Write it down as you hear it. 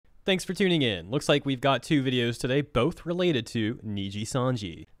Thanks for tuning in. Looks like we've got two videos today, both related to Niji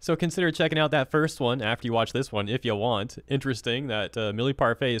Sanji. So consider checking out that first one after you watch this one if you want. Interesting that Millie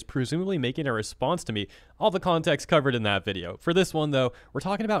Parfait is presumably making a response to me. All the context covered in that video. For this one though, we're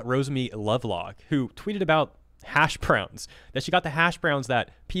talking about Rosemi Lovelock, who tweeted about hash browns, that she got the hash browns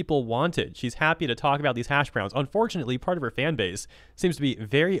that people wanted. She's happy to talk about these hash browns. Unfortunately, part of her fan base seems to be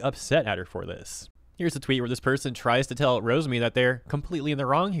very upset at her for this. Here's a tweet where this person tries to tell Rosemi that they're completely in the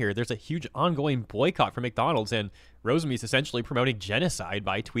wrong here. There's a huge ongoing boycott from McDonald's, and Rosemi's essentially promoting genocide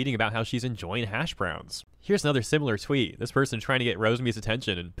by tweeting about how she's enjoying hash browns. Here's another similar tweet. This person trying to get Rosemi's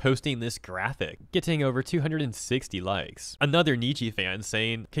attention and posting this graphic, getting over 260 likes. Another Niji fan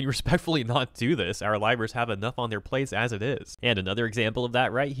saying, "Can you respectfully not do this? Our livers have enough on their plates as it is." And another example of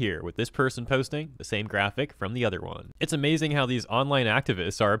that right here, with this person posting the same graphic from the other one. It's amazing how these online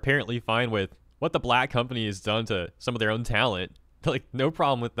activists are apparently fine with what the black company has done to some of their own talent. Like, no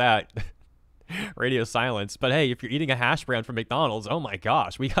problem with that. Radio silence. But hey, if you're eating a hash brown from McDonald's, oh my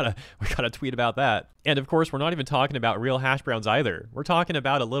gosh, we gotta tweet about that. And of course, we're not even talking about real hash browns either. We're talking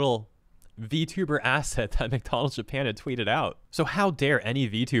about a little VTuber asset that McDonald's Japan had tweeted out. So how dare any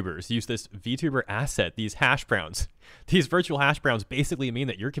VTubers use this VTuber asset, these hash browns? These virtual hash browns basically mean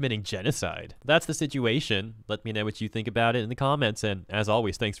that you're committing genocide. That's the situation. Let me know what you think about it in the comments. And as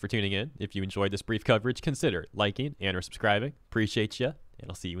always, thanks for tuning in. If you enjoyed this brief coverage, consider liking and or subscribing. Appreciate you, and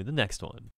I'll see you in the next one.